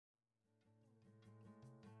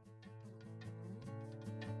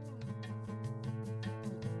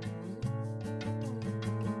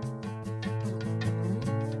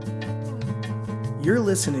You're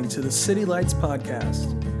listening to the City Lights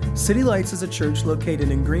podcast. City Lights is a church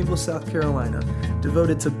located in Greenville, South Carolina,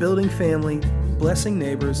 devoted to building family, blessing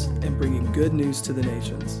neighbors, and bringing good news to the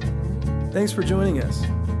nations. Thanks for joining us.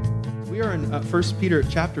 We are in 1 Peter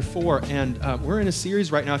chapter 4, and we're in a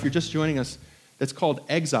series right now, if you're just joining us, that's called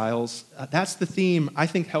Exiles. That's the theme I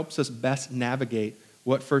think helps us best navigate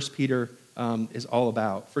what 1 Peter is all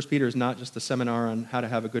about. 1 Peter is not just a seminar on how to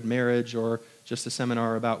have a good marriage or just a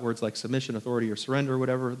seminar about words like submission, authority, or surrender, or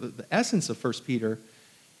whatever. The essence of 1 Peter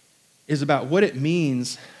is about what it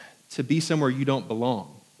means to be somewhere you don't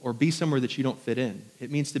belong or be somewhere that you don't fit in. It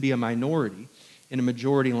means to be a minority in a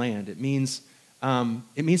majority land. It means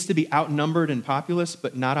to be outnumbered and populous,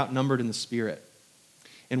 but not outnumbered in the spirit.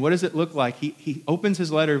 And what does it look like? He opens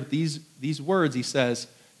his letter with these words. He says,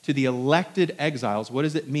 to the elected exiles, what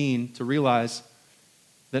does it mean to realize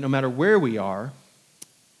that no matter where we are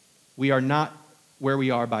not where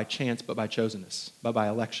we are by chance, but by chosenness, but by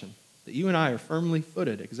election. That you and I are firmly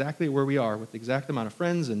footed exactly where we are with the exact amount of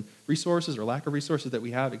friends and resources or lack of resources that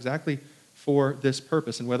we have exactly for this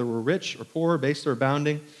purpose. And whether we're rich or poor, based or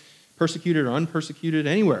abounding, persecuted or unpersecuted,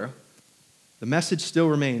 anywhere, the message still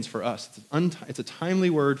remains for us. It's a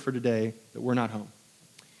timely word for today that we're not home.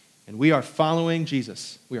 And we are following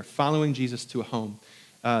Jesus. We are following Jesus to a home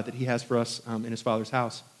that he has for us in his Father's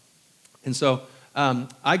house. And so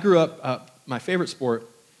I grew up, my favorite sport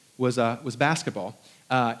was basketball.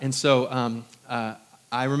 And so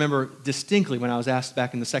I remember distinctly when I was asked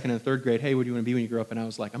back in the second and third grade, hey, what do you want to be when you grow up? And I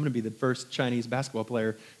was like, I'm going to be the first Chinese basketball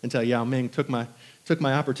player until Yao Ming took my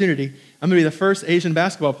opportunity. I'm going to be the first Asian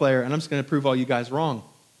basketball player, and I'm just going to prove all you guys wrong.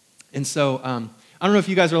 And so I don't know if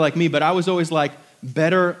you guys are like me, but I was always like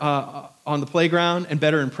better on the playground and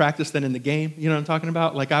better in practice than in the game. You know what I'm talking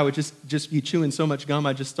about? Like I would just be chewing so much gum,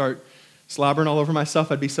 I'd just start slobbering all over myself.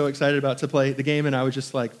 I'd be so excited about to play the game, and I would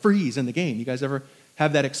just like freeze in the game. You guys ever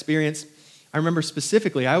have that experience? I remember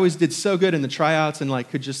specifically, I always did so good in the tryouts and like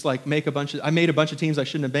could just like I made a bunch of teams I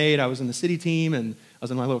shouldn't have made. I was in the city team, and I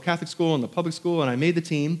was in my little Catholic school and the public school, and I made the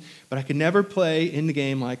team, but I could never play in the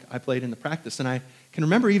game like I played in the practice. And I can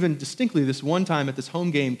remember even distinctly this one time at this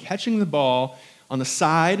home game, catching the ball on the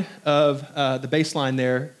side of the baseline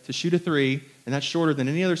there to shoot a three, and that's shorter than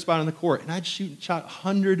any other spot on the court. And I'd shot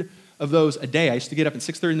 100 of those a day. I used to get up at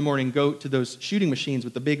 6:30 in the morning, go to those shooting machines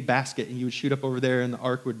with the big basket, and you would shoot up over there, and the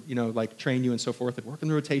arc would, like train you and so forth, and work on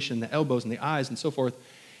the rotation, the elbows and the eyes and so forth.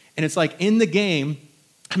 And it's like in the game,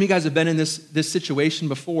 how many of you guys have been in this situation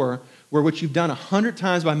before where what you've done 100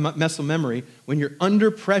 times by muscle memory, when you're under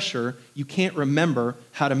pressure, you can't remember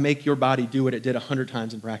how to make your body do what it did 100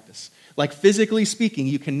 times in practice? Like physically speaking,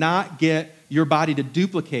 you cannot get your body to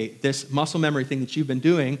duplicate this muscle memory thing that you've been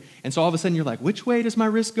doing. And so all of a sudden you're like, which way does my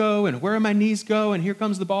wrist go? And where do my knees go? And here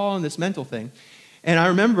comes the ball and this mental thing. And I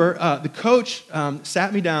remember the coach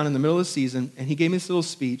sat me down in the middle of the season, and he gave me this little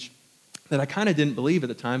speech that I kind of didn't believe at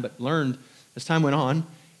the time, but learned as time went on,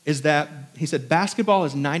 is that he said, basketball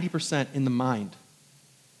is 90% in the mind.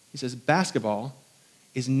 He says, basketball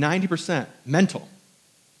is 90% mental,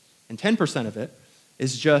 and 10% of it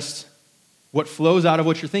is just what flows out of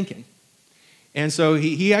what you're thinking. And so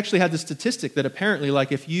he actually had the statistic that apparently,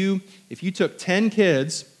 like if you took 10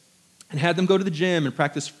 kids and had them go to the gym and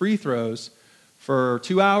practice free throws for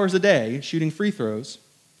 2 hours a day, shooting free throws,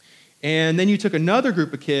 and then you took another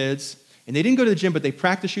group of kids and they didn't go to the gym, but they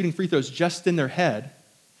practiced shooting free throws just in their head,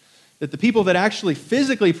 that the people that actually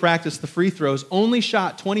physically practiced the free throws only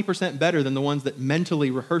shot 20% better than the ones that mentally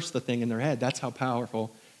rehearsed the thing in their head. That's how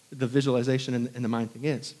powerful the visualization and the mind thing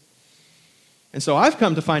is. And so I've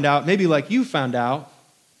come to find out, maybe like you found out,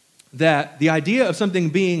 that the idea of something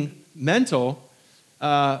being mental,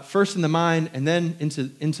 first in the mind and then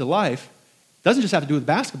into life, doesn't just have to do with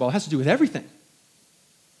basketball, it has to do with everything.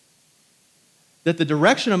 That the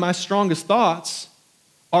direction of my strongest thoughts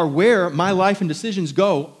are where my life and decisions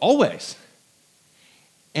go always.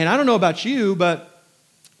 And I don't know about you, but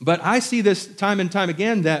I see this time and time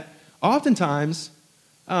again that oftentimes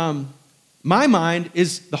my mind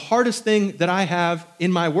is the hardest thing that I have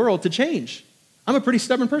in my world to change. I'm a pretty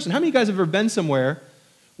stubborn person. How many of you guys have ever been somewhere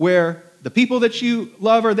where the people that you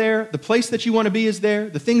love are there, the place that you want to be is there,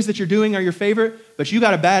 the things that you're doing are your favorite, but you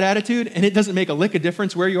got a bad attitude and it doesn't make a lick of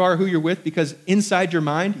difference where you are, who you're with, because inside your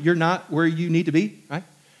mind, you're not where you need to be, right?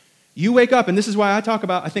 You wake up, and this is why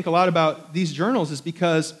I think a lot about these journals, is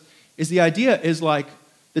because the idea is like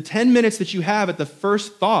the 10 minutes that you have at the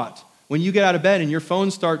first thought when you get out of bed and your phone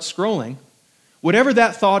starts scrolling, whatever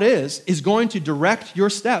that thought is going to direct your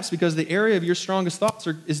steps, because the area of your strongest thoughts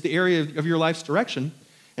is the area of your life's direction.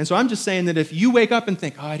 And so I'm just saying that if you wake up and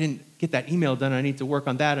think, I didn't get that email done, I need to work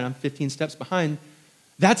on that, and I'm 15 steps behind,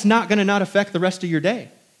 that's not going to not affect the rest of your day.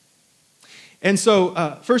 And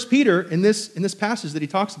so 1 Peter, in this passage that he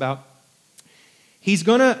talks about, he's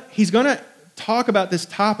gonna talk about this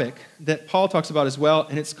topic that Paul talks about as well,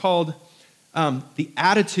 and it's called the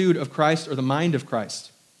attitude of Christ or the mind of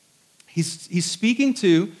Christ. He's speaking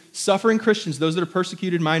to suffering Christians, those that are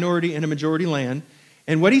persecuted minority in a majority land,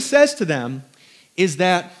 and what he says to them is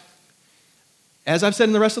that, as I've said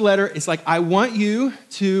in the rest of the letter, it's like, I want you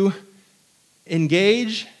to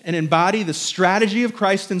engage and embody the strategy of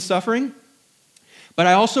Christ in suffering, but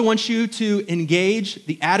I also want you to engage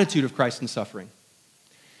the attitude of Christ in suffering.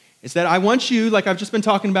 It's that I want you, like I've just been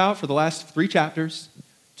talking about for the last 3 chapters,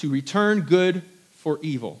 to return good for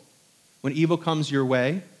evil. When evil comes your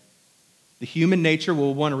way, the human nature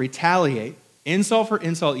will want to retaliate, insult for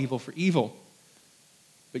insult, evil for evil.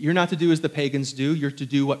 But you're not to do as the pagans do, you're to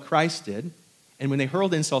do what Christ did. And when they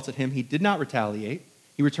hurled insults at him, he did not retaliate.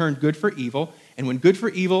 He returned good for evil. And when good for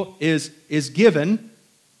evil is given,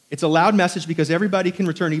 it's a loud message because everybody can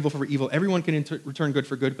return evil for evil. Everyone can return good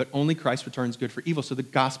for good, but only Christ returns good for evil. So the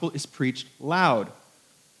gospel is preached loud.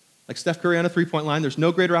 Like Steph Curry on a 3-point line, there's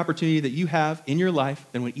no greater opportunity that you have in your life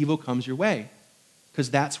than when evil comes your way, because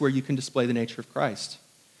that's where you can display the nature of Christ.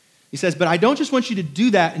 He says, but I don't just want you to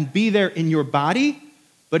do that and be there in your body,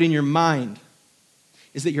 but in your mind.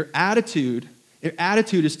 Is that your attitude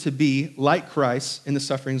is to be like Christ in the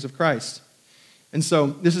sufferings of Christ. And so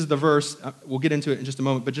this is the verse, we'll get into it in just a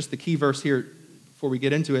moment, but just the key verse here before we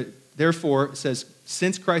get into it. Therefore, it says,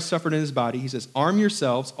 since Christ suffered in his body, he says, arm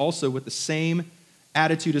yourselves also with the same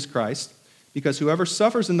attitude as Christ, because whoever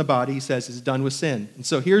suffers in the body, he says, is done with sin. And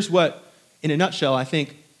so here's what, in a nutshell, I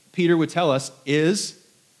think Peter would tell us is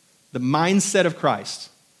the mindset of Christ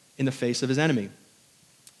in the face of his enemy.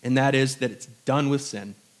 And that is that it's done with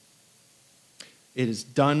sin. It is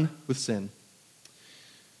done with sin.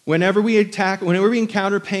 Whenever we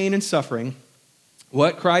encounter pain and suffering,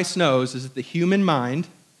 what Christ knows is that the human mind,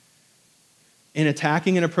 in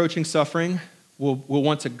attacking and approaching suffering, will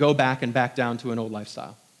want to go back and back down to an old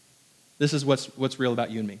lifestyle. This is what's real about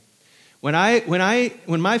you and me. When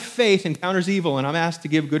my faith encounters evil and I'm asked to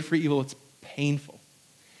give good for evil, it's painful.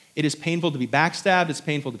 It is painful to be backstabbed. It's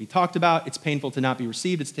painful to be talked about. It's painful to not be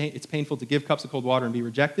received. It's painful to give cups of cold water and be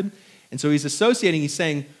rejected. And so he's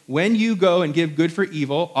saying, when you go and give good for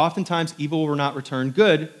evil, oftentimes evil will not return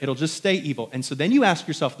good. It'll just stay evil. And so then you ask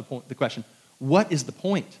yourself the question, what is the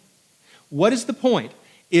point? What is the point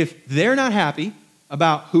if they're not happy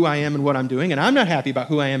about who I am and what I'm doing, and I'm not happy about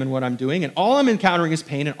who I am and what I'm doing, and all I'm encountering is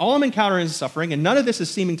pain, and all I'm encountering is suffering, and none of this is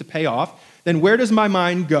seeming to pay off, then where does my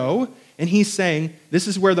mind go? And he's saying, this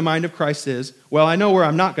is where the mind of Christ is. Well, I know where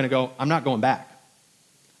I'm not going to go. I'm not going back.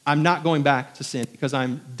 I'm not going back to sin because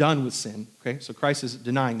I'm done with sin. Okay, so Christ is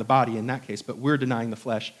denying the body in that case, but we're denying the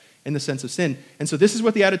flesh in the sense of sin. And so this is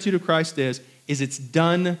what the attitude of Christ is it's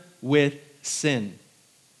done with sin.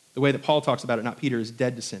 The way that Paul talks about it, not Peter, is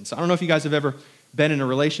dead to sin. So I don't know if you guys have ever been in a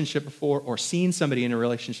relationship before or seen somebody in a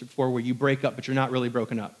relationship before where you break up, but you're not really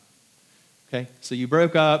broken up. Okay, so you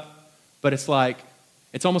broke up, but it's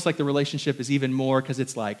almost like the relationship is even more because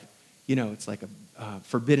it's like, it's like a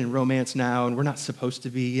forbidden romance now, and we're not supposed to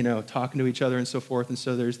be, talking to each other and so forth. And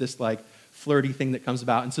so there's this like flirty thing that comes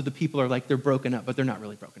about. And so the people are like, they're broken up, but they're not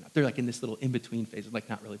really broken up. They're like in this little in-between phase of like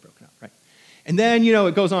not really broken up, right? And then,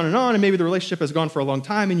 it goes on, and maybe the relationship has gone for a long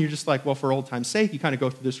time, and you're just like, well, for old time's sake, you kind of go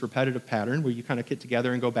through this repetitive pattern where you kind of get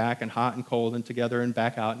together and go back and hot and cold and together and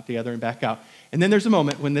back out and together and back out. And then there's a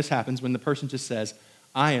moment when this happens, when the person just says,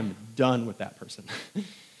 I am done with that person.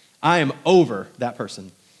 I am over that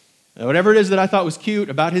person. Whatever it is that I thought was cute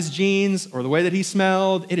about his jeans or the way that he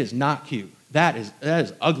smelled, it is not cute. That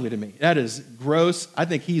is ugly to me. That is gross. I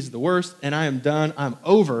think he's the worst, and I am done. I'm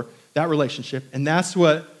over that relationship. And that's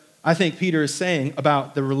what I think Peter is saying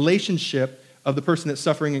about the relationship of the person that's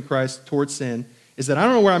suffering in Christ towards sin, is that I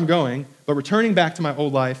don't know where I'm going, but returning back to my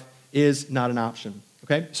old life is not an option.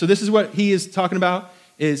 Okay? So this is what he is talking about,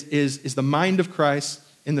 is the mind of Christ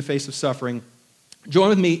in the face of suffering. Join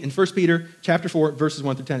with me in 1 Peter chapter 4, verses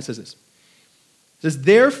 1 through 10. It says this. It says,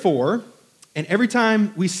 therefore, and every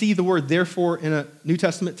time we see the word therefore in a New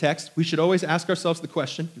Testament text, we should always ask ourselves the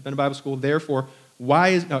question, if you've been to Bible school, therefore,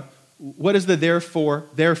 what is the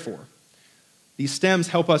therefore? These stems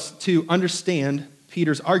help us to understand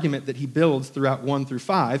Peter's argument that he builds throughout 1 through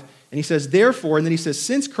 5. And he says, therefore, and then he says,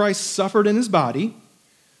 since Christ suffered in his body,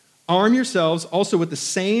 arm yourselves also with the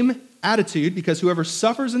same attitude, because whoever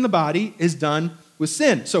suffers in the body is done with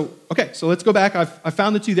sin. So let's go back. I've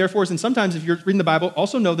found the two therefores, and sometimes if you're reading the Bible,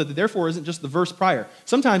 also know that the therefore isn't just the verse prior.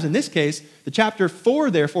 Sometimes in this case, the chapter 4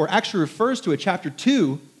 therefore actually refers to a chapter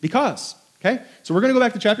 2 because. Okay? So we're going to go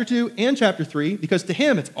back to chapter 2 and chapter 3 because to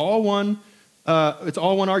him it's all one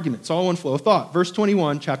argument. It's all one flow of thought. Verse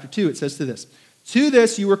 21, chapter 2, it says to this, "To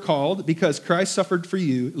this you were called because Christ suffered for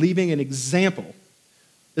you, leaving an example."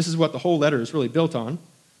 This is what the whole letter is really built on,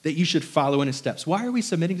 that you should follow in his steps. Why are we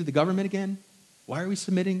submitting to the government again? Why are we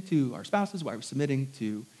submitting to our spouses? Why are we submitting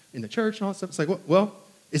to in the church and all that stuff? It's like, well,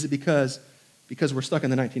 is it because we're stuck in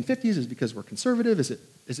the 1950s? Is it because we're conservative? Is it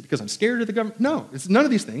because I'm scared of the government? No, it's none of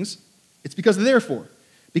these things. It's because of therefore.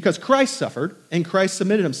 Because Christ suffered and Christ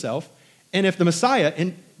submitted himself. And if the Messiah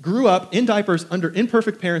grew up in diapers under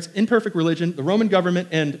imperfect parents, imperfect religion, the Roman government,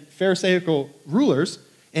 and Pharisaical rulers,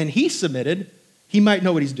 and he submitted, he might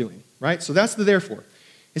know what he's doing, right? So that's the therefore.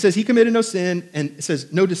 It says he committed no sin, and it says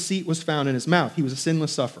no deceit was found in his mouth. He was a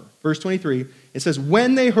sinless sufferer. Verse 23, it says,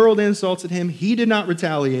 "When they hurled insults at him, he did not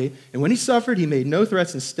retaliate. And when he suffered, he made no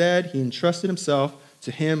threats. Instead, he entrusted himself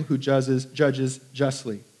to him who judges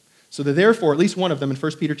justly." So the therefore, at least one of them in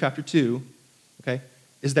 1 Peter chapter 2, okay,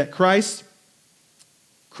 is that Christ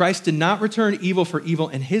did not return evil for evil,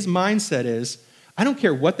 and his mindset is, I don't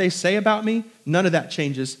care what they say about me, none of that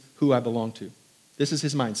changes who I belong to. This is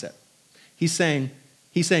his mindset. He's saying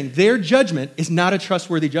their judgment is not a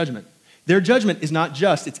trustworthy judgment. Their judgment is not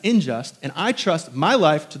just, it's unjust, and I trust my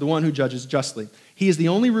life to the one who judges justly. He is the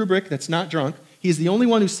only rubric that's not drunk. He is the only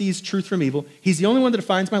one who sees truth from evil. He's the only one that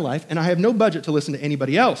defines my life, and I have no budget to listen to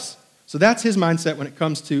anybody else. So that's his mindset when it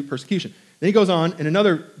comes to persecution. Then he goes on in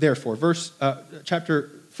another therefore,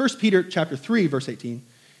 1 Peter chapter 3, verse 18.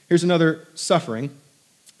 Here's another suffering,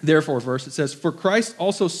 therefore verse. It says, "For Christ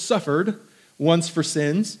also suffered once for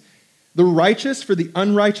sins, the righteous for the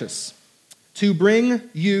unrighteous, to bring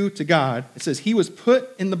you to God." It says, he was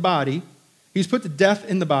put to death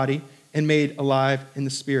in the body and made alive in the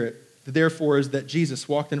spirit. The therefore is that Jesus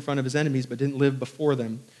walked in front of his enemies but didn't live before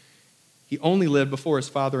them. He only lived before his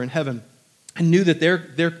Father in heaven and knew that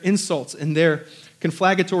their insults and their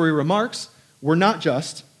conflagratory remarks were not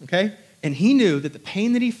just, okay? And he knew that the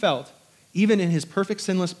pain that he felt, even in his perfect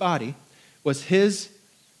sinless body, was his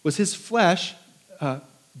flesh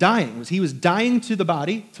dying. He was dying to the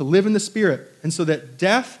body to live in the spirit. And so that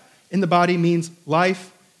death in the body means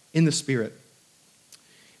life in the spirit.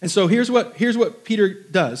 And so here's what Peter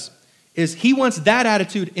does, is he wants that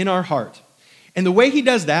attitude in our heart. And the way he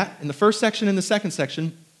does that, in the first section and the second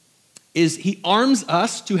section, is he arms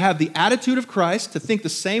us to have the attitude of Christ, to think the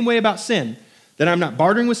same way about sin, that I'm not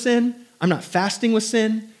bartering with sin, I'm not fasting with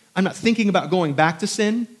sin, I'm not thinking about going back to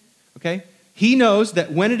sin, okay? He knows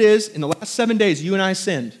that when it is, in the last 7 days, you and I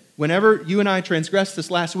sinned, whenever you and I transgressed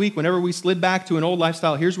this last week, whenever we slid back to an old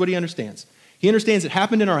lifestyle, here's what he understands. He understands it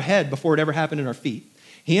happened in our head before it ever happened in our feet.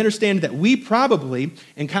 He understands that we probably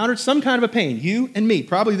encountered some kind of a pain, you and me,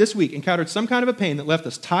 probably this week, encountered some kind of a pain that left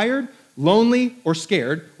us tired, lonely, or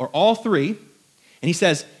scared, or all three. And he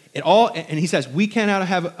says, we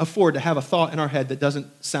cannot afford to have a thought in our head that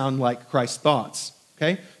doesn't sound like Christ's thoughts.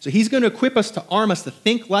 Okay? So he's going to equip us to arm us to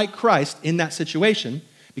think like Christ in that situation,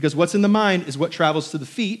 because what's in the mind is what travels to the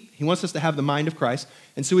feet. He wants us to have the mind of Christ.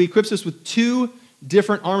 And so he equips us with two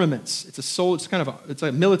different armaments. It's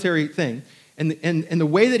a military thing. And the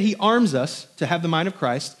way that he arms us to have the mind of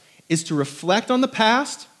Christ is to reflect on the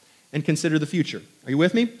past and consider the future. Are you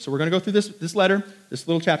with me? So we're going to go through this letter, this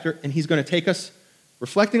little chapter, and he's going to take us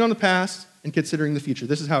reflecting on the past and considering the future.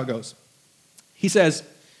 This is how it goes. He says,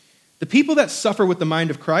 the people that suffer with the mind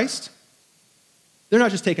of Christ, they're not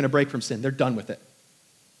just taking a break from sin. They're done with it.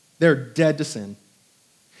 They're dead to sin.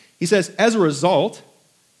 He says, as a result,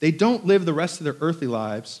 they don't live the rest of their earthly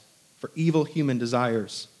lives for evil human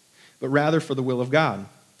desires, but rather for the will of God.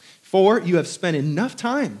 For you have spent enough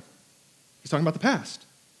time. He's talking about the past.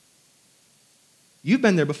 You've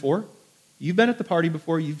been there before. You've been at the party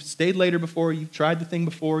before. You've stayed later before. You've tried the thing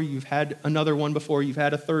before. You've had another one before. You've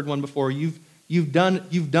had a third one before. You've done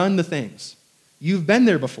the things. You've been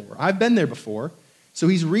there before. I've been there before. So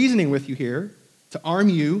he's reasoning with you here to arm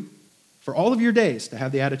you for all of your days to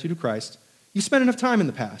have the attitude of Christ. You spent enough time in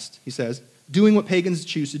the past, he says, doing what pagans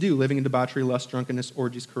choose to do, living in debauchery, lust, drunkenness,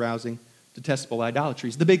 orgies, carousing, detestable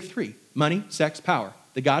idolatries. The big three: money, sex, power.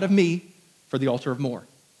 The God of me for the altar of more.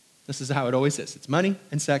 This is how it always is. It's money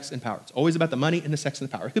and sex and power. It's always about the money and the sex and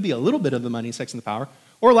the power. It could be a little bit of the money and sex and the power,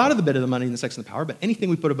 or a lot of the bit of the money and the sex and the power, but anything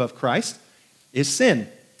we put above Christ is sin,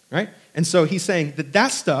 right? And so he's saying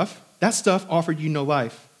that stuff offered you no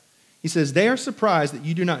life. He says, they are surprised that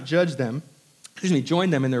you do not join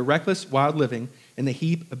them in their reckless, wild living, and they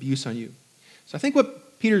heap abuse on you. So I think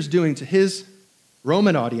what Peter's doing to his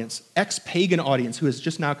Roman audience, ex-pagan audience who has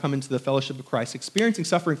just now come into the fellowship of Christ, experiencing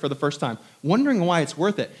suffering for the first time, wondering why it's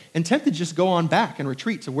worth it, and tempted to just go on back and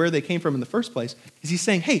retreat to where they came from in the first place, is he's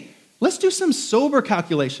saying, hey, let's do some sober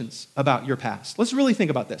calculations about your past. Let's really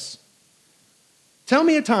think about this. Tell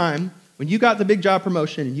me a time when you got the big job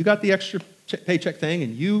promotion and you got the extra paycheck thing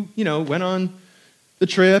and you went on the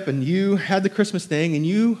trip and you had the Christmas thing and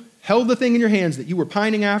you held the thing in your hands that you were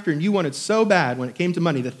pining after and you wanted so bad when it came to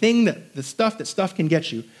money, the stuff that stuff can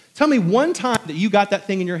get you. Tell me one time that you got that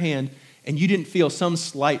thing in your hand and you didn't feel some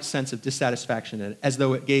slight sense of dissatisfaction in it, as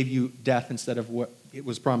though it gave you death instead of what it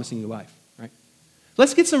was promising you life, right?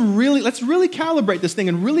 Let's really calibrate this thing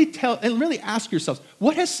and really ask yourselves,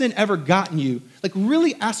 what has sin ever gotten you? Like,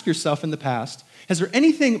 really ask yourself in the past, has there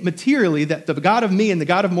anything materially that the God of me and the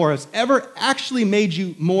God of more has ever actually made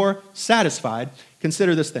you more satisfied?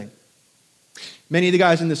 Consider this thing. Many of the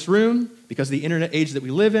guys in this room, because of the internet age that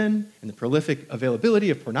we live in and the prolific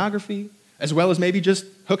availability of pornography, as well as maybe just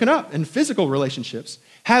hooking up in physical relationships,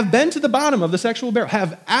 have been to the bottom of the sexual barrel,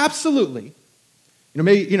 have absolutely,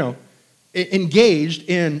 engaged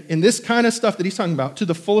in this kind of stuff that he's talking about to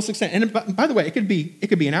the fullest extent. And by the way, it could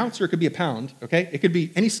be an ounce or it could be a pound, okay? It could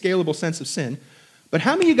be any scalable sense of sin. But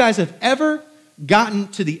how many of you guys have ever gotten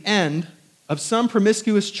to the end of some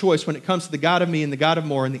promiscuous choice when it comes to the God of me and the God of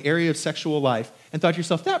more in the area of sexual life and thought to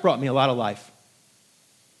yourself, that brought me a lot of life?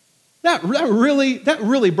 That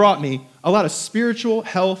really brought me a lot of spiritual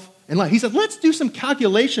health and life. He said, let's do some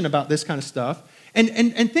calculation about this kind of stuff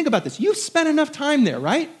and think about this. You've spent enough time there,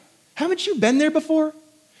 right? Haven't you been there before?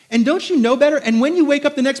 And don't you know better? And when you wake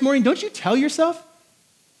up the next morning, don't you tell yourself?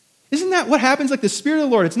 Isn't that what happens? Like the Spirit of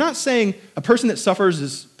the Lord, it's not saying a person that suffers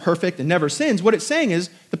is perfect and never sins. What it's saying is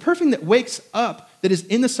the person that wakes up, that is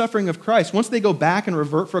in the suffering of Christ, once they go back and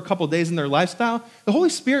revert for a couple of days in their lifestyle, the Holy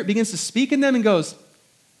Spirit begins to speak in them and goes,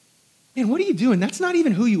 man, what are you doing? That's not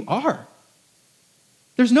even who you are.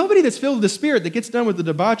 There's nobody that's filled with the Spirit that gets done with the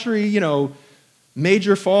debauchery,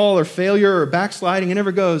 major fall or failure or backsliding and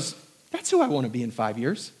never goes, that's who I want to be in 5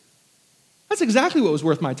 years. That's exactly what was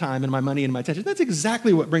worth my time and my money and my attention. That's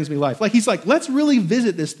exactly what brings me life. Like he's like, let's really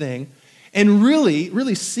visit this thing and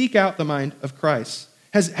really seek out the mind of Christ.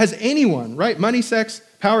 Has anyone, right? Money, sex,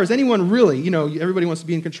 power, has anyone really, everybody wants to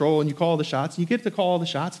be in control and you call the shots and you get to call all the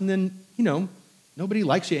shots and then, nobody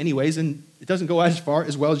likes you anyways and it doesn't go as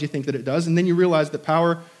well as you think that it does. And then you realize that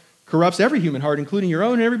power corrupts every human heart, including your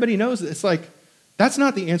own, and everybody knows that it's like, that's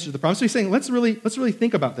not the answer to the problem. So he's saying, let's really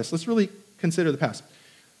think about this. Let's really consider the past.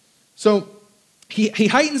 So he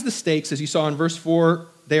heightens the stakes, as you saw in verse 4.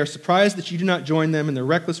 They are surprised that you do not join them in their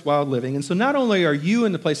reckless, wild living. And so not only are you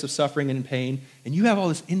in the place of suffering and pain, and you have all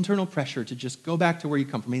this internal pressure to just go back to where you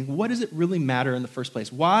come from. I mean, what does it really matter in the first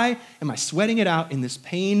place? Why am I sweating it out in this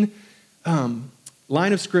pain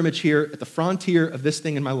line of scrimmage here at the frontier of this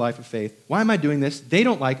thing in my life of faith? Why am I doing this? They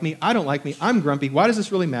don't like me. I don't like me. I'm grumpy. Why does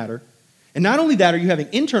this really matter? And not only that, are you having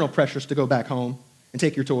internal pressures to go back home and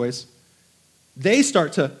take your toys? They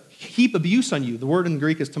start to heap abuse on you. The word in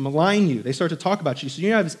Greek is to malign you. They start to talk about you. So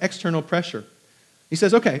you have this external pressure. He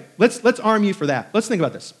says, okay, let's arm you for that. Let's think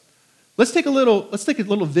about this. Let's take a little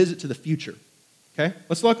visit to the future. Okay?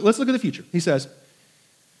 Let's look at the future. He says,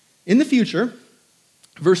 in the future,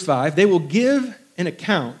 verse 5, they will give an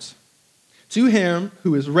account to him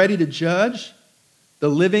who is ready to judge the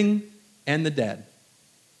living and the dead.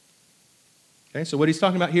 Okay, so what he's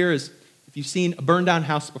talking about here is, if you've seen a burned down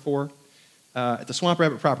house before, at the Swamp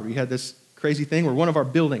Rabbit property, we had this crazy thing where one of our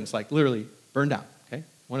buildings, like literally burned down, okay?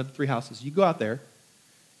 One of the 3 houses. You go out there,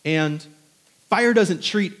 and fire doesn't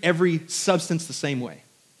treat every substance the same way.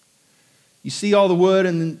 You see all the wood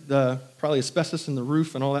and the probably asbestos in the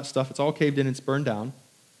roof and all that stuff. It's all caved in, it's burned down.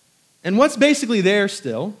 And what's basically there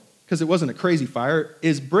still, because it wasn't a crazy fire,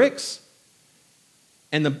 is bricks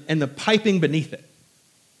and the piping beneath it.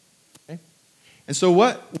 Okay? And so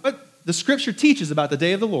what the scripture teaches about the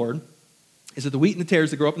day of the Lord is that the wheat and the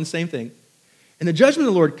tares that grow up in the same thing, and the judgment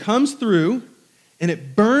of the Lord comes through and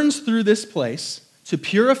it burns through this place to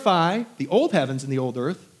purify the old heavens and the old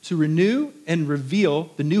earth, to renew and reveal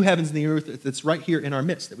the new heavens and the earth that's right here in our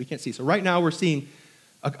midst that we can't see. So right now we're seeing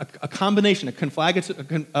a combination, a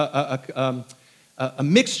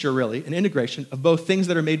mixture really, an integration of both things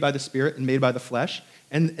that are made by the Spirit and made by the flesh.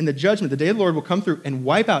 And the judgment, the day of the Lord will come through and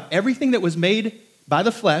wipe out everything that was made by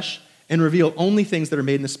the flesh and reveal only things that are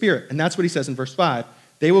made in the Spirit. And that's what he says in verse 5.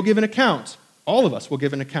 They will give an account. All of us will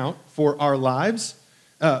give an account for our lives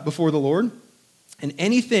before the Lord. And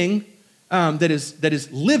anything that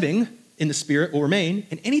is living in the Spirit will remain.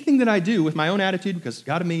 And anything that I do with my own attitude, because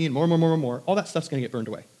God of me and more, all that stuff's going to get burned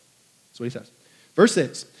away. That's what he says. Verse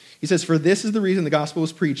 6, he says, for this is the reason the gospel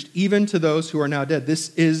was preached, even to those who are now dead.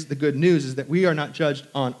 This is the good news, is that we are not judged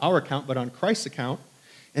on our account, but on Christ's account.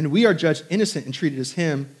 And we are judged innocent and treated as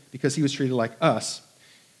him because he was treated like us.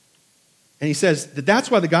 And he says that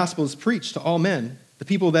that's why the gospel is preached to all men, the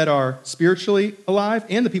people that are spiritually alive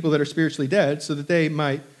and the people that are spiritually dead, so that they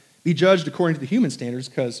might be judged according to the human standards,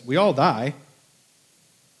 because we all die.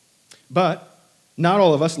 But not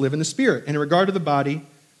all of us live in the Spirit. And in regard to the body,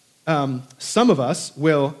 some of us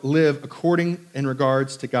will live according in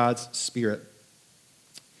regards to God's Spirit.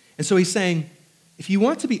 And so he's saying, if you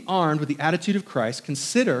want to be armed with the attitude of Christ,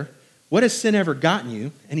 consider, what has sin ever gotten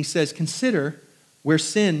you? And he says, consider where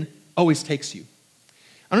sin always takes you.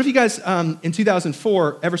 I don't know if you guys in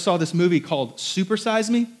 2004 ever saw this movie called Super Size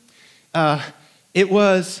Me. It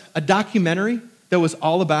was a documentary that was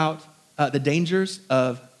all about the dangers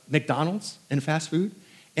of McDonald's and fast food.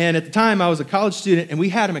 And at the time, I was a college student, and we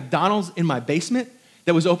had a McDonald's in my basement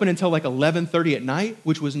that was open until like 11:30 at night,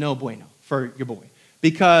 which was no bueno for your boy.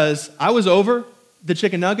 Because I was over the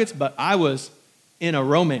chicken nuggets, but I was in a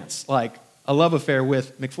romance, like a love affair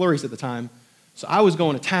with McFlurries at the time. So I was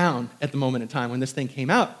going to town at the moment in time when this thing came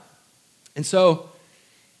out. And so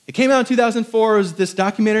it came out in 2004. It was this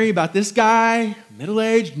documentary about this guy,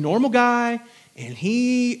 middle-aged, normal guy, and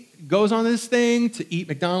he goes on this thing to eat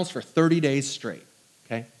McDonald's for 30 days straight,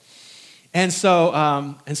 okay? And so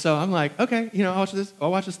I'm like, okay,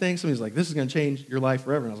 I'll watch this thing. Somebody's like, this is going to change your life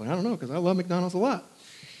forever. And I was like, I don't know, because I love McDonald's a lot.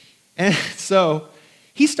 And so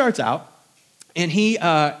he starts out, and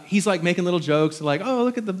he's like making little jokes, like, oh,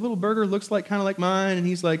 look at the little burger, looks like kind of like mine, and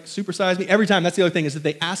he's like, supersize me. Every time, that's the other thing, is that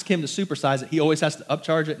they ask him to supersize it, he always has to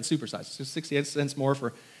upcharge it and supersize it. So 68 cents more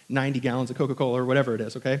for 90 gallons of Coca-Cola or whatever it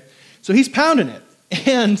is, okay? So he's pounding it,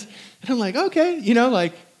 and I'm like, okay,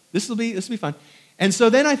 this will be fun. And so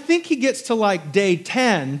then I think he gets to like day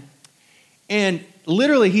 10, and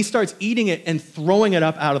literally he starts eating it and throwing it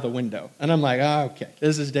up out of the window. And I'm like, oh, okay,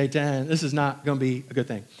 this is day 10. This is not going to be a good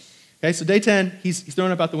thing. Okay, so day 10, he's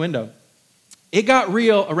throwing it up out the window. It got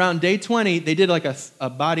real around day 20. They did like a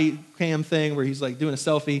body cam thing where he's like doing a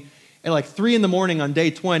selfie at like 3 a.m. on day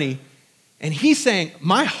 20. And he's saying,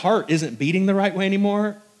 my heart isn't beating the right way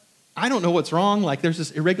anymore. I don't know what's wrong. Like there's this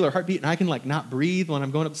irregular heartbeat and I can like not breathe when I'm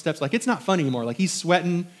going up the steps. Like it's not fun anymore. Like he's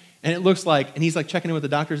sweating and it looks like, and he's like checking in with the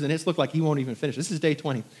doctors and it's looked like he won't even finish. This is day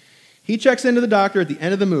 20. He checks into the doctor at the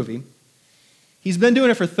end of the movie. He's been doing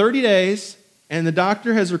it for 30 days. And the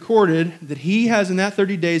doctor has recorded that he has, in that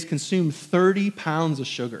 30 days, consumed 30 pounds of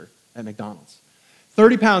sugar at McDonald's.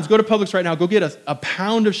 30 pounds. Go to Publix right now. Go get a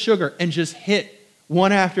pound of sugar and just hit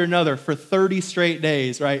one after another for 30 straight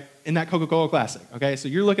days, right, in that Coca-Cola Classic, okay? So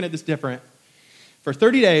you're looking at this different. For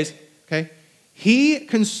 30 days, okay, he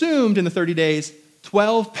consumed in the 30 days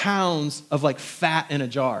 12 pounds of, like, fat in a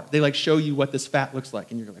jar. They, like, show you what this fat looks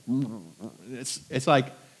like, and you're like,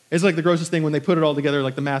 it's like the grossest thing when they put it all together,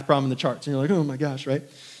 like the math problem in the charts. And you're like, oh my gosh, right?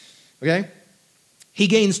 Okay? He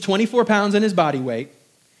gains 24 pounds in his body weight.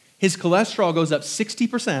 His cholesterol goes up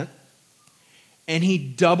 60%. And he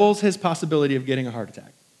doubles his possibility of getting a heart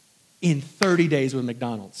attack in 30 days with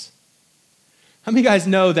McDonald's. How many of you guys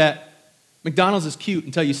know that McDonald's is cute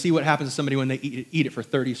until you see what happens to somebody when they eat it for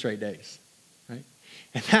 30 straight days? Right?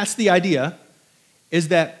 And that's the idea, is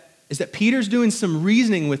that Peter's doing some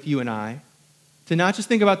reasoning with you and I to not just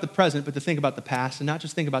think about the present, but to think about the past, and not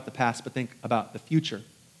just think about the past, but think about the future.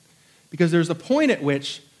 Because there's a point at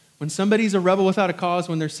which, when somebody's a rebel without a cause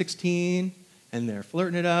when they're 16, and they're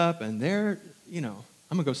flirting it up, and they're, I'm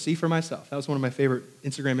going to go see for myself. That was one of my favorite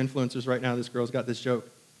Instagram influencers right now. This girl's got this joke,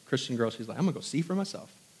 Christian girl. She's like, I'm going to go see for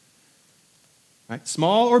myself. Right?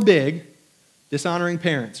 Small or big, dishonoring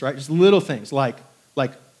parents, right? Just little things like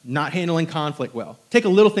not handling conflict well. Take a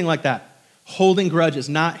little thing like that. Holding grudges,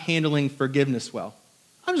 not handling forgiveness well.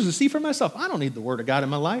 I'm just going to see for myself. I don't need the word of God in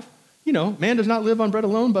my life. Man does not live on bread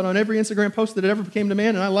alone, but on every Instagram post that ever became to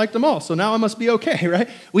man, and I liked them all, so now I must be okay, right?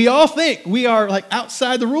 We all think we are like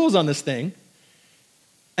outside the rules on this thing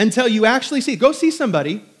until you actually see. Go see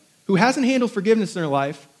somebody who hasn't handled forgiveness in their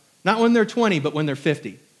life, not when they're 20, but when they're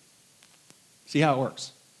 50. See how it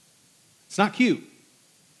works. It's not cute.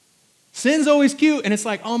 Sin's always cute, and it's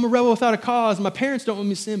like, oh, I'm a rebel without a cause. My parents don't want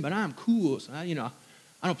me to sin, but I'm cool. So I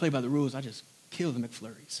don't play by the rules. I just kill the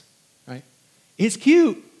McFlurries, right? It's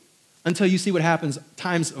cute until you see what happens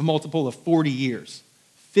times a multiple of 40 years,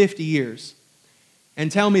 50 years,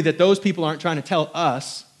 and tell me that those people aren't trying to tell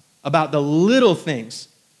us about the little things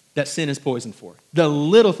that sin is poisoned for. The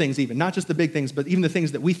little things even, not just the big things, but even the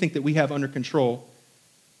things that we think that we have under control.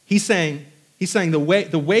 He's saying the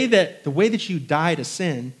way that you die to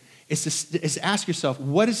sin is to ask yourself,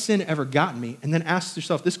 what has sin ever gotten me? And then ask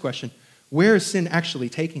yourself this question, where is sin actually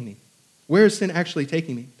taking me? Where is sin actually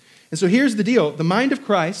taking me? And so here's the deal. The mind of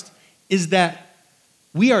Christ is that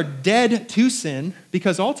we are dead to sin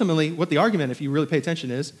because ultimately what the argument, if you really pay attention,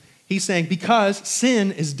 is he's saying because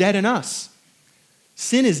sin is dead in us.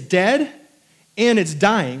 Sin is dead and it's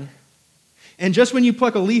dying. And just when you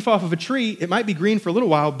pluck a leaf off of a tree, it might be green for a little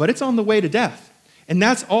while, but it's on the way to death. And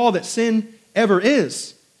that's all that sin ever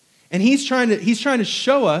is. And he's trying to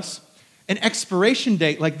show us an expiration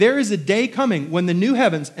date. Like there is a day coming when the new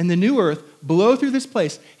heavens and the new earth blow through this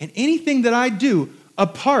place, and anything that I do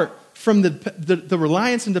apart from the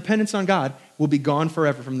reliance and dependence on God will be gone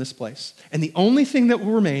forever from this place. And the only thing that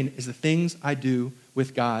will remain is the things I do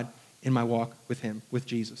with God in my walk with him, with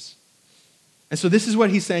Jesus. And so this is what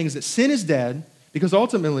he's saying, is that sin is dead because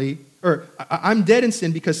ultimately, or I'm dead in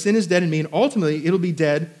sin because sin is dead in me, and ultimately it'll be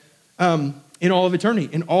dead in all of eternity,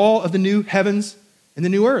 in all of the new heavens and the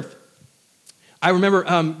new earth. I remember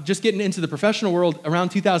just getting into the professional world around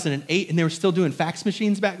 2008, and they were still doing fax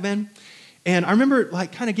machines back then. And I remember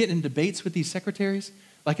like kind of getting in debates with these secretaries,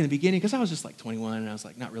 like in the beginning, because I was just like 21, and I was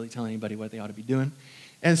like not really telling anybody what they ought to be doing.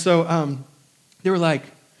 And so they were like,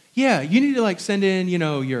 yeah, you need to like send in,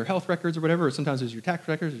 your health records or whatever, or sometimes it was your tax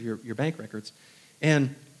records or your bank records.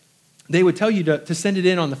 And they would tell you to send it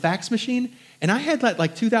in on the fax machine. And I had that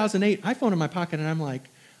like 2008 iPhone in my pocket, and I'm like,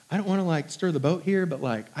 I don't want to like stir the boat here, but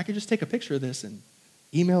like I could just take a picture of this and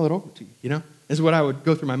email it over to you, is what I would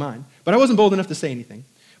go through my mind. But I wasn't bold enough to say anything.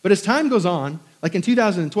 But as time goes on, like in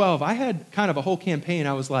 2012, I had kind of a whole campaign.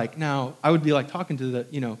 I was like, now, I would be like talking to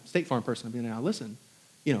the, State Farm person. I'd be like, now listen,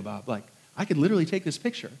 Bob, like I could literally take this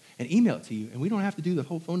picture and email it to you, and we don't have to do the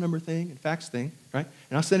whole phone number thing and fax thing, right?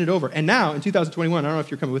 And I'll send it over. And now, in 2021, I don't know if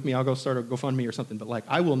you're coming with me, I'll go start a GoFundMe or something, but like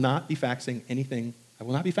I will not be faxing anything. I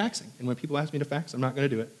will not be faxing. And when people ask me to fax, I'm not going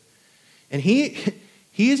to do it. And he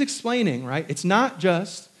is explaining, right, it's not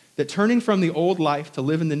just that turning from the old life to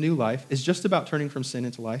live in the new life is just about turning from sin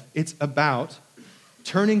into life. It's about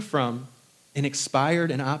turning from an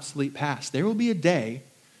expired and obsolete past. There will be a day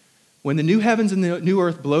when the new heavens and the new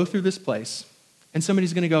earth blow through this place, and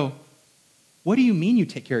somebody's going to go, what do you mean you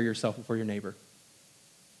take care of yourself before your neighbor?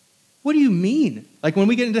 What do you mean? Like when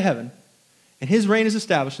we get into heaven, and his reign is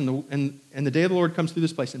established, and the day of the Lord comes through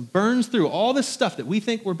this place and burns through all this stuff that we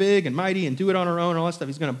think we're big and mighty and do it on our own and all that stuff.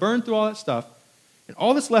 He's going to burn through all that stuff. And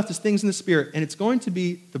all that's left is things in the Spirit. And it's going to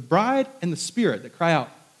be the bride and the Spirit that cry out,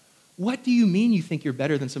 what do you mean you think you're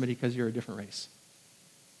better than somebody because you're a different race?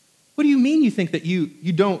 What do you mean you think that you're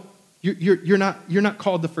not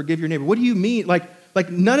called to forgive your neighbor? What do you mean?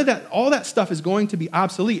 Like none of that, all that stuff is going to be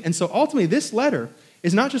obsolete. And so ultimately this letter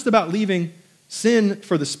is not just about leaving sin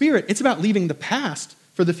for the Spirit, it's about leaving the past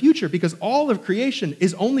for the future, because all of creation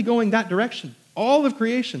is only going that direction. All of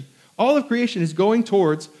creation is going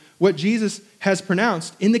towards what Jesus has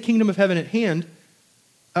pronounced in the kingdom of heaven at hand,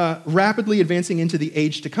 rapidly advancing into the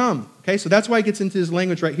age to come. Okay, so that's why he gets into his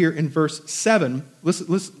language right here in verse 7.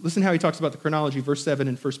 Listen how he talks about the chronology, verse 7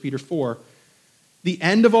 in 1 Peter 4. The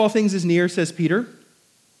end of all things is near, says Peter.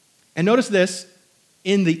 And notice this,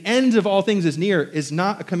 in the end of all things is near is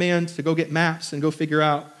not a command to go get maps and go figure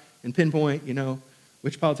out and pinpoint,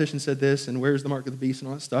 which politician said this and where's the mark of the beast and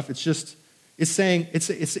all that stuff. It's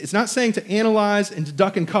not saying to analyze and to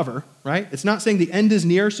duck and cover, right? It's not saying the end is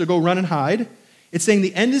near, so go run and hide. It's saying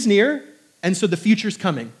the end is near, and so the future's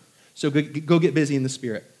coming. So go get busy in the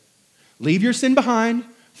Spirit. Leave your sin behind,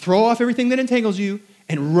 throw off everything that entangles you,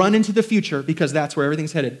 and run into the future, because that's where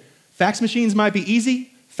everything's headed. Fax machines might be easy.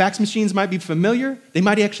 Fax machines might be familiar. They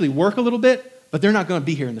might actually work a little bit, but they're not going to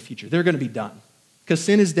be here in the future. They're going to be done, because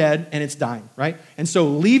sin is dead and it's dying, right? And so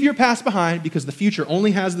leave your past behind, because the future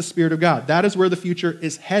only has the Spirit of God. That is where the future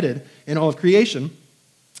is headed in all of creation.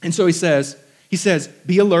 And so he says,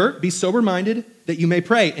 be alert, be sober-minded, that you may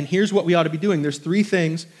pray. And here's what we ought to be doing. There's 3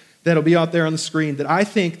 things that'll be out there on the screen that I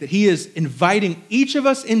think that he is inviting each of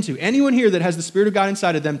us into, anyone here that has the Spirit of God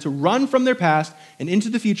inside of them, to run from their past and into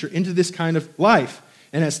the future, into this kind of life.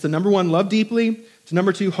 And that's to number 1, love deeply, to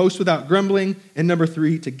number 2, host without grumbling, and number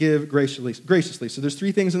 3, to give graciously. So there's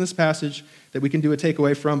 3 things in this passage that we can do a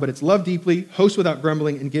takeaway from, but it's love deeply, host without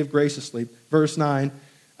grumbling, and give graciously. Verse 8,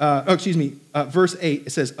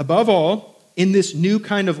 it says, above all, in this new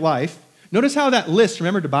kind of life, notice how that list,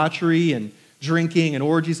 remember debauchery and drinking and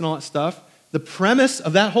orgies and all that stuff, the premise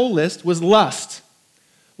of that whole list was lust.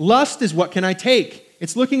 Lust is what can I take?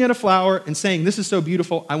 It's looking at a flower and saying, this is so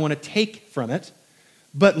beautiful, I want to take from it.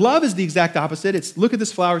 But love is the exact opposite. It's look at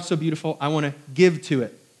this flower, it's so beautiful, I want to give to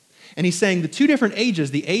it. And he's saying the 2 different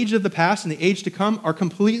ages, the age of the past and the age to come, are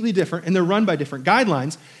completely different, and they're run by different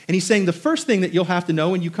guidelines. And he's saying the first thing that you'll have to know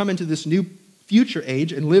when you come into this new future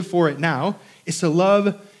age and live for it now is to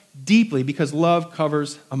love deeply, because love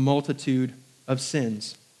covers a multitude of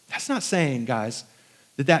sins. That's not saying, guys,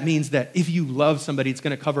 that means that if you love somebody, it's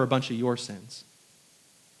going to cover a bunch of your sins.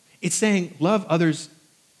 It's saying love others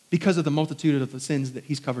because of the multitude of the sins that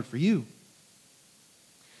he's covered for you.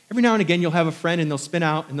 Every now and again, you'll have a friend and they'll spin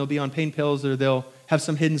out and they'll be on pain pills or they'll have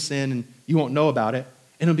some hidden sin and you won't know about it.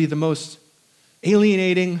 And it'll be the most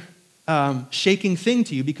alienating, shaking thing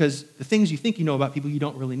to you because the things you think you know about people you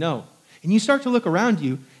don't really know. And you start to look around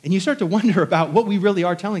you and you start to wonder about what we really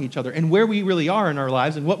are telling each other and where we really are in our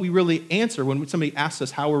lives and what we really answer when somebody asks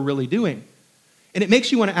us how we're really doing. And it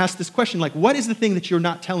makes you want to ask this question, like, what is the thing that you're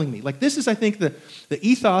not telling me? Like, this is, I think, the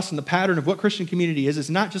ethos and the pattern of what Christian community is. It's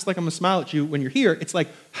not just like I'm going to smile at you when you're here. It's like,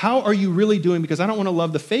 how are you really doing? Because I don't want to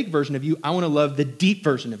love the fake version of you. I want to love the deep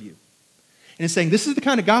version of you. And it's saying this is the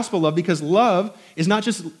kind of gospel love because love is not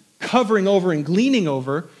just covering over and gleaning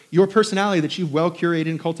over your personality that you've well curated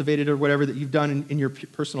and cultivated or whatever that you've done in your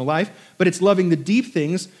personal life, but it's loving the deep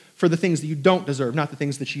things for the things that you don't deserve, not the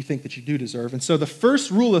things that you think that you do deserve. And so the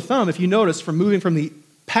first rule of thumb, if you notice, from moving from the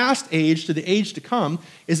past age to the age to come,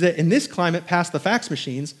 is that in this climate, past the fax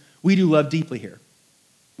machines, we do love deeply here.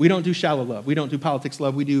 We don't do shallow love. We don't do politics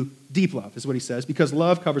love. We do deep love, is what he says, because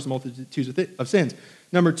love covers multitudes of sins.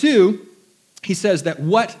 Number two, he says that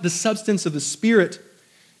what the substance of the Spirit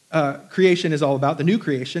creation is all about, the new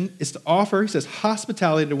creation, is to offer, he says,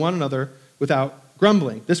 hospitality to one another without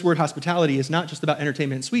grumbling. This word hospitality is not just about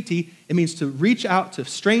entertainment and sweet tea. It means to reach out to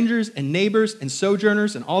strangers and neighbors and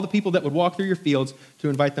sojourners and all the people that would walk through your fields to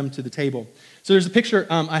invite them to the table. So there's a picture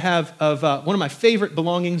I have of one of my favorite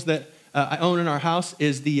belongings that I own in our house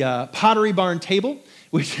is the Pottery Barn table,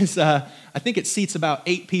 which is, I think it seats about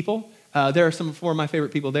 8 people. There are 4 of my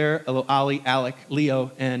favorite people there, little Ali, Alec,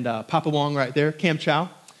 Leo, and Papa Wong right there, Cam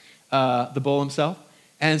Chow, the bull himself.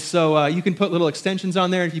 And so you can put little extensions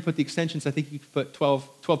on there. If you put the extensions, I think you can put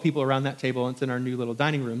 12 people around that table, and it's in our new little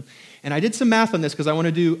dining room. And I did some math on this because I want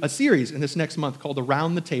to do a series in this next month called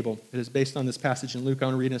Around the Table. It is based on this passage in Luke. I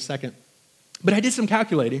want to read in a second. But I did some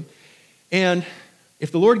calculating, and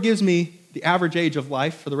if the Lord gives me the average age of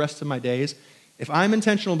life for the rest of my days, if I'm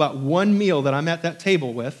intentional about one meal that I'm at that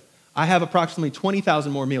table with, I have approximately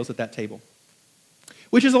 20,000 more meals at that table,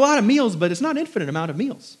 which is a lot of meals, but it's not an infinite amount of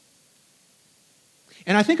meals.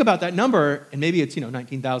 And I think about that number, and maybe it's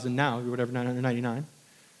 19,000 now, or whatever, 999.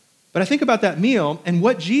 But I think about that meal, and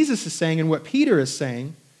what Jesus is saying and what Peter is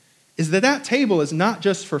saying is that table is not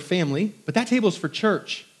just for family, but that table is for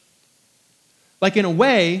church. Like in a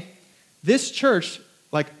way, this church,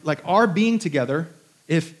 like our being together,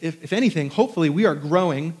 if anything, hopefully we are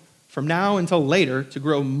growing from now until later to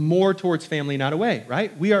grow more towards family, not away,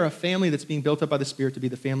 right? We are a family that's being built up by the Spirit to be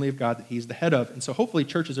the family of God that He's the head of. And so hopefully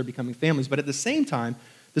churches are becoming families. But at the same time,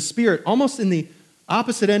 the Spirit, almost in the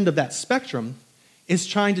opposite end of that spectrum, is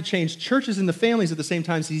trying to change churches into families at the same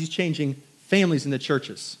time as He's changing families into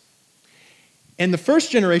churches. And the first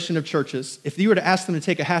generation of churches, if you were to ask them to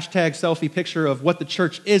take a hashtag selfie picture of what the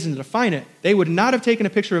church is and define it, they would not have taken a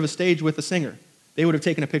picture of a stage with a singer. They would have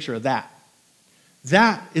taken a picture of that.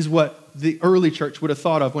 That is what the early church would have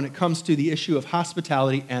thought of when it comes to the issue of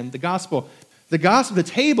hospitality and the gospel. The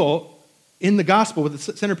table in the gospel, with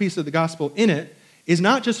the centerpiece of the gospel in it, is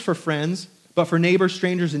not just for friends, but for neighbors,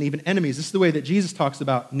 strangers, and even enemies. This is the way that Jesus talks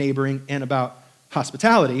about neighboring and about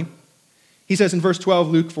hospitality. He says in verse 12,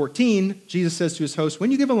 Luke 14, Jesus says to his host,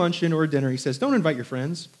 when you give a luncheon or a dinner, he says, don't invite your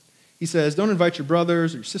friends. He says, don't invite your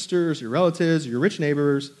brothers or your sisters or your relatives or your rich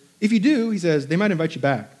neighbors. If you do, he says, they might invite you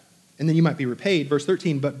back. And then you might be repaid. Verse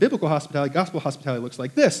 13, but biblical hospitality, gospel hospitality looks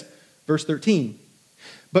like this. Verse 13,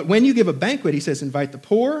 but when you give a banquet, he says, invite the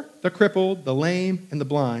poor, the crippled, the lame, and the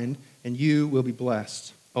blind, and you will be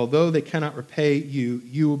blessed. Although they cannot repay you,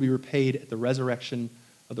 you will be repaid at the resurrection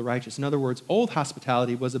of the righteous. In other words, old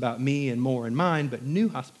hospitality was about me and more and mine, but new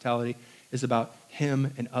hospitality is about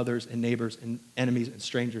him and others and neighbors and enemies and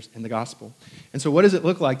strangers in the gospel. And so what does it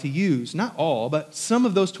look like to use, not all, but some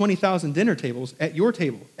of those 20,000 dinner tables at your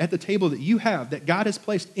table, at the table that you have, that God has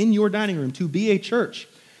placed in your dining room to be a church,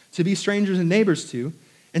 to be strangers and neighbors to,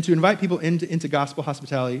 and to invite people into gospel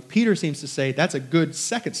hospitality? Peter seems to say that's a good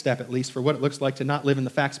second step, at least, for what it looks like to not live in the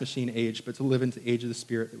fax machine age, but to live into the age of the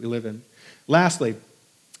Spirit that we live in. Lastly,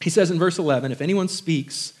 he says in verse 11, if anyone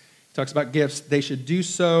speaks, he talks about gifts, they should do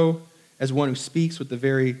so as one who speaks with the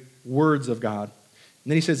very words of God.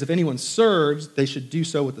 And then he says, if anyone serves, they should do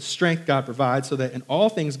so with the strength God provides, so that in all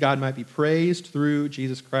things God might be praised through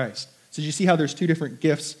Jesus Christ. So you see how there's 2 different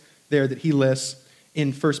gifts there that he lists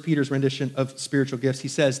in 1 Peter's rendition of spiritual gifts. He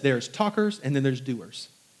says there's talkers and then there's doers.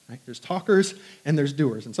 Right? There's talkers and there's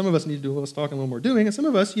doers. And some of us need to do a little talking, a little more doing. And some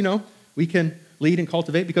of us, we can lead and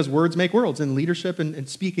cultivate because words make worlds. And leadership and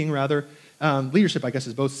speaking, rather, leadership, I guess,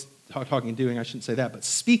 is both talking and doing. I shouldn't say that. But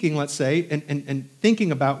speaking, let's say, and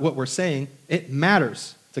thinking about what we're saying, it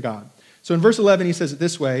matters to God. So in verse 11, he says it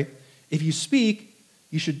this way: if you speak,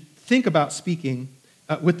 you should think about speaking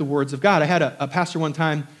with the words of God. I had a pastor one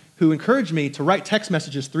time who encouraged me to write text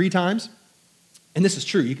messages 3 times. And this is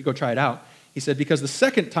true. You could go try it out. He said, because the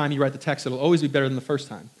second time you write the text, it'll always be better than the first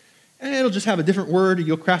time. And it'll just have a different word, or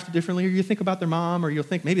you'll craft it differently, or you think about their mom, or you'll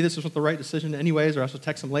think maybe this was the right decision anyways, or I should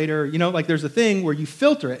text them later. You know, like there's a thing where you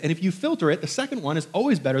filter it. And if you filter it, the second one is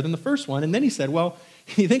always better than the first one. And then he said, well,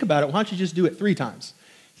 if you think about it, why don't you just do it 3 times?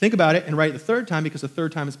 Think about it and write it the third time, because the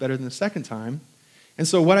third time is better than the second time. And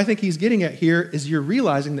so what I think he's getting at here is you're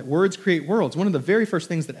realizing that words create worlds. One of the very first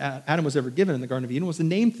things that Adam was ever given in the Garden of Eden was to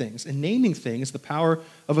name things. And naming things is the power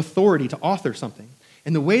of authority to author something.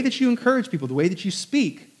 And the way that you encourage people, the way that you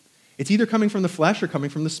speak, it's either coming from the flesh or coming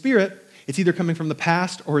from the spirit. It's either coming from the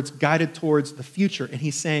past or it's guided towards the future. And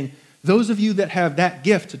he's saying, those of you that have that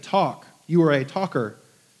gift to talk, you are a talker,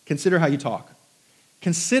 consider how you talk.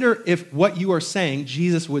 Consider if what you are saying,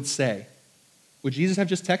 Jesus would say. Would Jesus have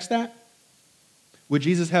just texted that? Would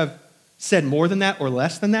Jesus have said more than that or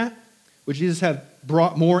less than that? Would Jesus have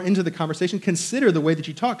brought more into the conversation? Consider the way that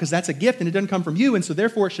you talk, because that's a gift and it doesn't come from you, and so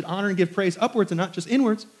therefore it should honor and give praise upwards and not just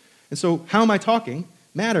inwards. And so how am I talking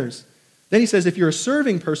matters. Then he says, if you're a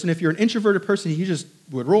serving person, if you're an introverted person, you just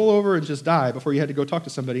would roll over and just die before you had to go talk to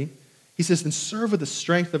somebody. He says, then serve with the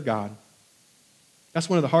strength of God. That's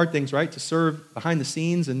one of the hard things, right? To serve behind the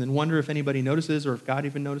scenes and then wonder if anybody notices or if God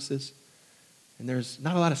even notices. And there's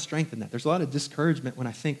not a lot of strength in that. There's a lot of discouragement when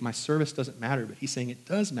I think my service doesn't matter, but he's saying it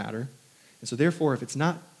does matter. And so therefore, if it's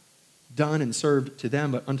not done and served to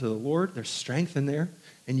them, but unto the Lord, there's strength in there,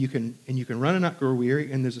 and you can run and not grow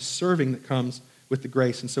weary, and there's a serving that comes with the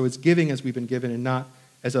grace. And so it's giving as we've been given and not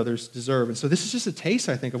as others deserve. And so this is just a taste,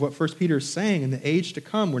 I think, of what 1 Peter is saying in the age to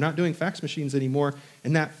come. We're not doing fax machines anymore,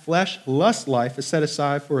 and that flesh lust life is set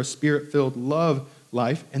aside for a spirit-filled love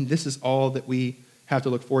life, and this is all that we have to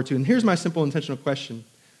look forward to. And here's my simple intentional question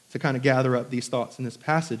to kind of gather up these thoughts in this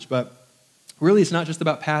passage. But really, it's not just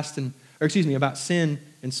about about sin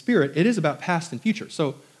and spirit. It is about past and future.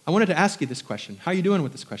 So I wanted to ask you this question. How are you doing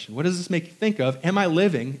with this question? What does this make you think of? Am I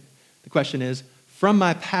living, the question is, from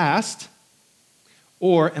my past,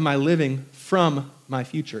 or am I living from my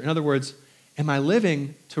future? In other words, am I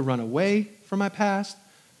living to run away from my past,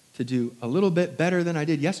 to do a little bit better than I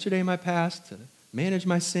did yesterday in my past, to manage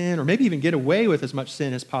my sin, or maybe even get away with as much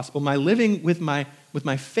sin as possible? Am I living with my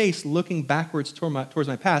face looking backwards towards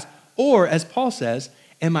my past? Or, as Paul says,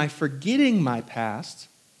 am I forgetting my past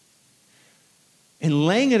and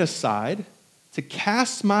laying it aside to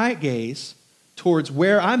cast my gaze towards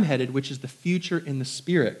where I'm headed, which is the future in the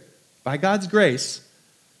Spirit? By God's grace,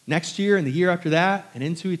 next year and the year after that and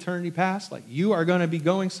into eternity past, like you are going to be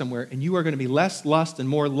going somewhere, and you are going to be less lust and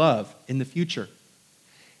more love in the future.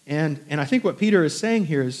 And I think what Peter is saying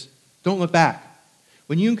here is, don't look back.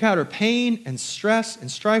 When you encounter pain and stress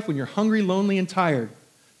and strife, when you're hungry, lonely, and tired,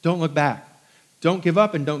 don't look back. Don't give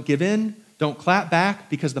up and don't give in. Don't clap back,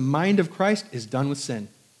 because the mind of Christ is done with sin.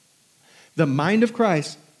 The mind of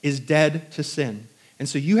Christ is dead to sin. And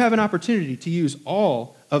so you have an opportunity to use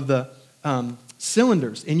all of the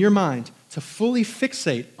cylinders in your mind to fully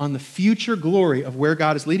fixate on the future glory of where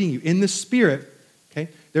God is leading you in the Spirit. Okay?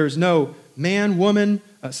 There is no man, woman,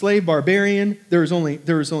 slave, barbarian. There is only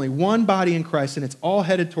one body in Christ, and it's all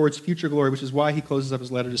headed towards future glory, which is why he closes up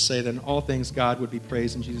his letter to say that in all things God would be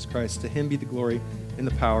praised in Jesus Christ. To him be the glory and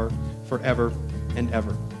the power forever and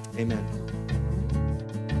ever. Amen.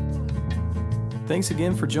 Thanks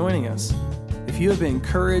again for joining us. If you have been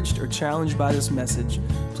encouraged or challenged by this message,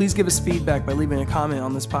 please give us feedback by leaving a comment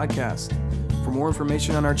on this podcast. For more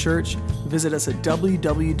information on our church, visit us at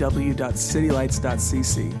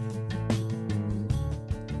www.citylights.cc.